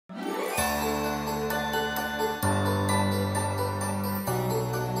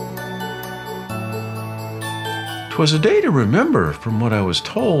'Twas a day to remember from what I was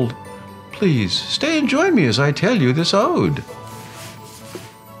told. Please stay and join me as I tell you this ode.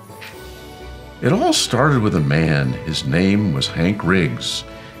 It all started with a man. His name was Hank Riggs.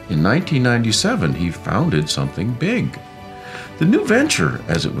 In 1997, he founded something big. The new venture,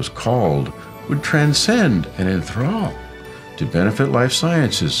 as it was called, would transcend and enthrall to benefit life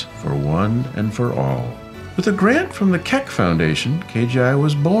sciences for one and for all. With a grant from the Keck Foundation, KGI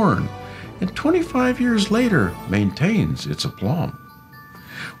was born, and 25 years later maintains its aplomb.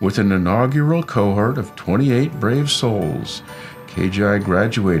 With an inaugural cohort of 28 brave souls, KGI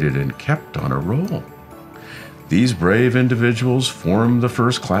graduated and kept on a roll. These brave individuals formed the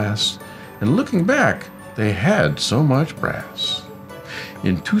first class, and looking back, they had so much brass.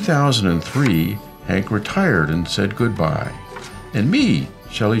 In 2003, Hank retired and said goodbye, and me,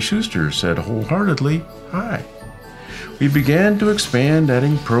 Shelley Schuster, said wholeheartedly hi. We began to expand,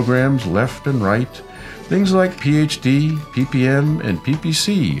 adding programs left and right, things like PhD, PPM, and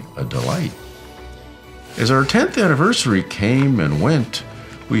PPC, a delight. As our 10th anniversary came and went,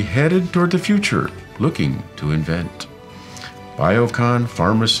 we headed toward the future, looking to invent. Biocon,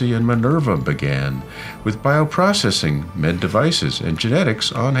 pharmacy, and Minerva began, with bioprocessing, med devices, and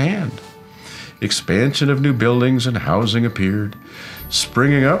genetics on hand. Expansion of new buildings and housing appeared,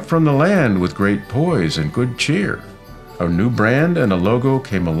 springing up from the land with great poise and good cheer. A new brand and a logo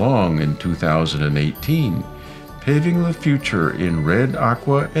came along in 2018, paving the future in red,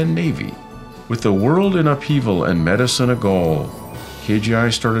 aqua, and navy. With the world in upheaval and medicine a goal,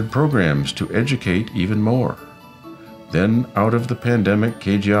 KGI started programs to educate even more. Then, out of the pandemic,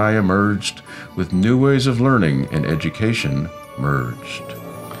 KGI emerged with new ways of learning and education merged.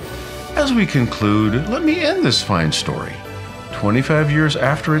 As we conclude, let me end this fine story. 25 years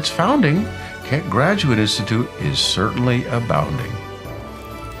after its founding, Keck Graduate Institute is certainly abounding.